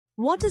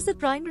What is the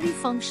primary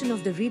function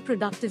of the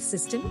reproductive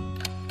system?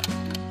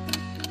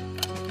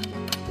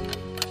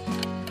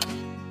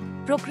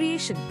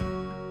 Procreation.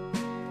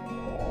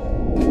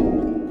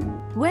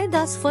 Where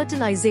does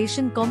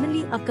fertilization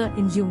commonly occur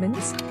in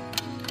humans?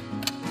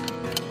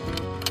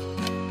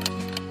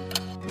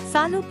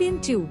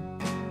 Fallopian tube.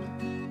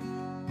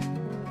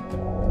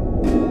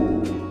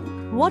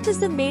 What is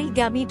the male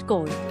gamete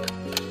called?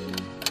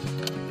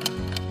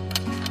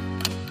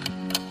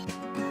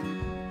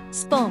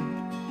 Sperm.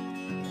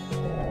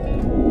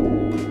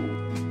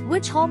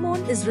 Which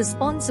hormone is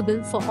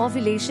responsible for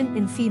ovulation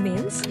in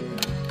females?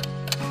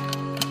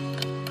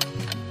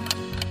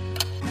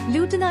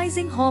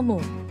 Luteinizing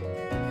hormone.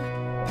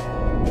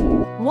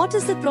 What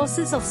is the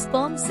process of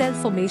sperm cell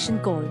formation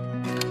called?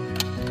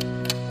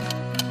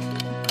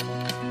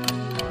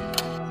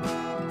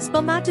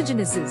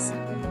 Spermatogenesis.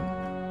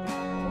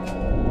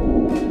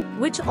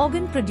 Which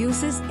organ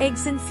produces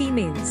eggs in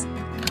females?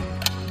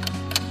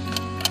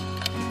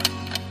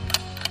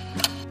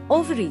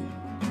 Ovary.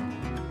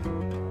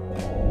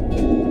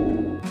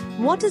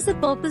 What is the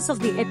purpose of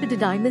the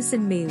epididymis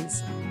in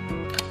males?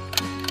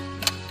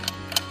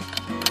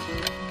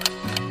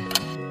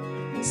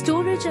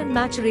 Storage and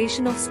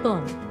maturation of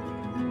sperm.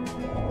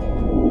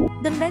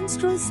 The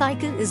menstrual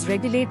cycle is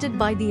regulated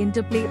by the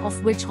interplay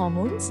of which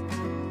hormones?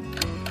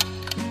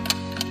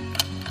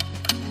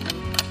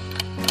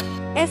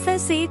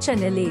 FSH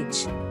and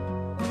LH.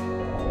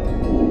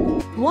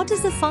 What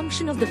is the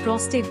function of the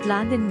prostate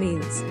gland in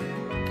males?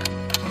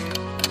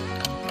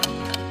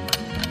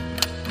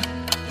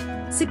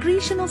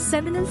 Secretion of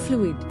seminal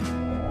fluid.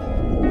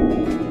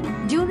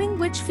 During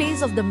which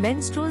phase of the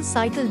menstrual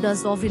cycle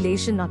does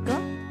ovulation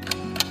occur?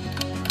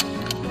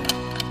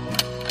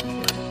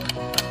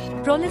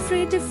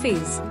 Proliferative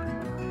phase.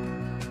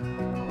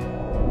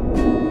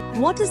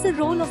 What is the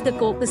role of the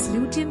corpus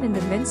luteum in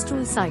the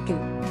menstrual cycle?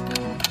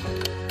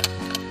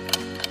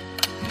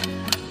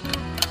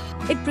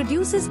 It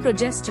produces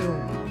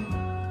progesterone.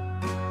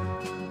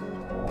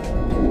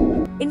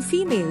 In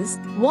females,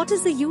 what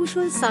is the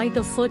usual site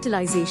of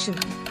fertilization?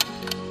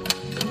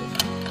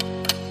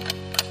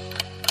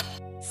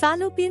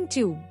 Fallopian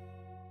tube.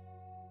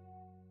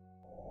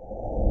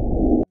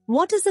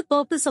 What is the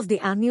purpose of the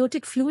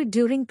amniotic fluid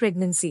during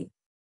pregnancy?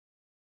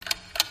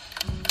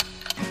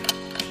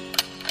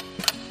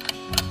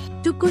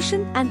 To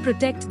cushion and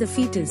protect the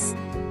fetus.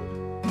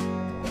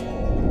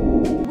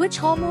 Which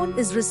hormone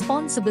is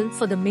responsible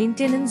for the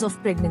maintenance of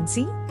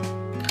pregnancy?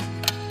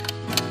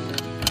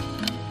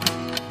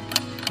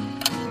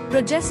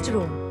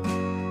 Progesterone.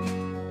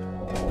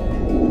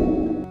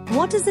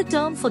 What is the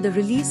term for the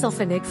release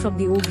of an egg from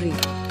the ovary?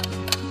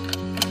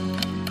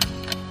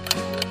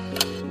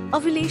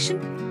 Ovulation.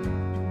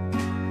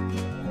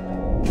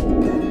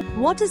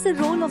 What is the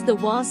role of the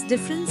vas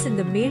deferens in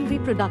the male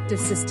reproductive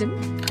system?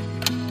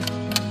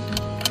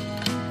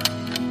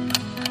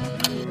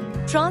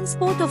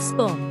 Transport of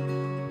sperm.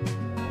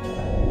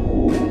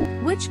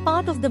 Which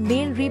part of the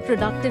male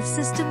reproductive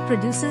system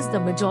produces the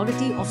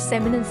majority of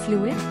seminal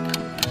fluid?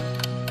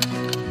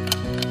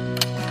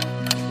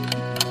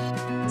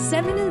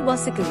 Seminal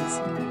vesicles.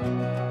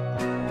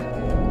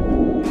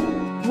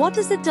 What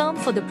is the term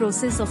for the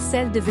process of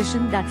cell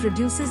division that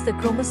reduces the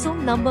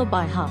chromosome number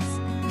by half?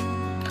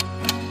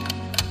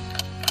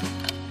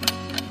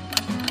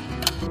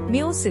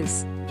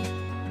 Meiosis.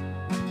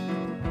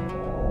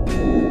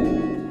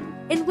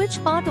 In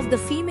which part of the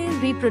female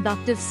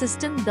reproductive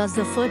system does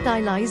the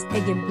fertilized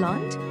egg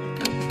implant?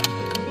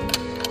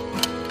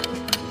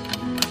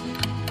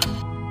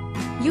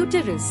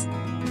 Uterus.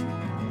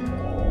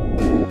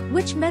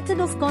 Which method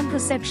of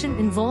contraception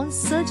involves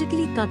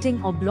surgically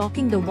cutting or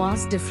blocking the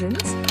vas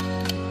deferens?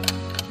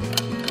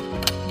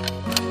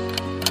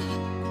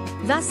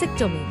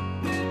 Vasectomy.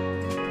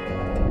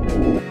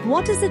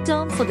 What is the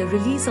term for the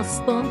release of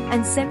sperm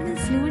and seminal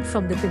fluid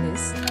from the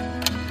penis?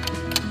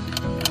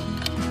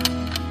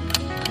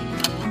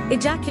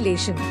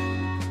 Ejaculation.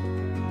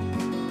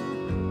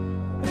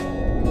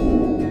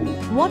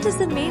 What is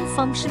the main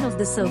function of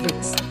the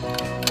cervix?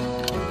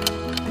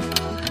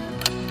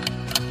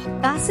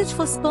 Passage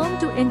for sperm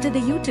to enter the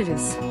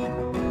uterus.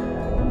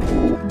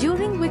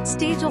 During which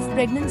stage of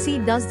pregnancy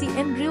does the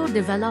embryo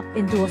develop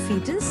into a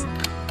fetus?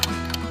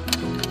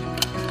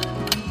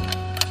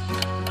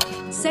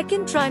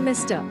 Second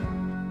trimester.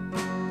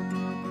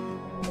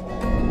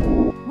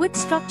 Which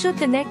structure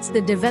connects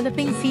the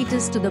developing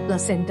fetus to the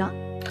placenta?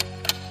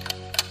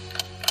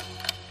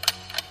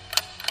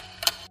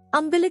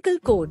 Umbilical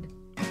cord.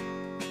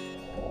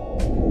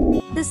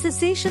 The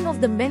cessation of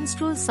the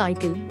menstrual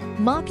cycle,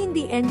 marking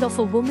the end of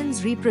a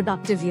woman's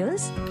reproductive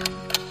years?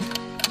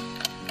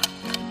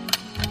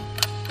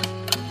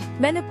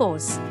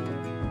 Menopause.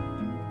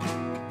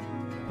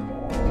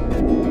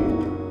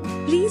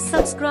 Please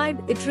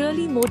subscribe, it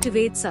really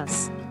motivates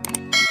us.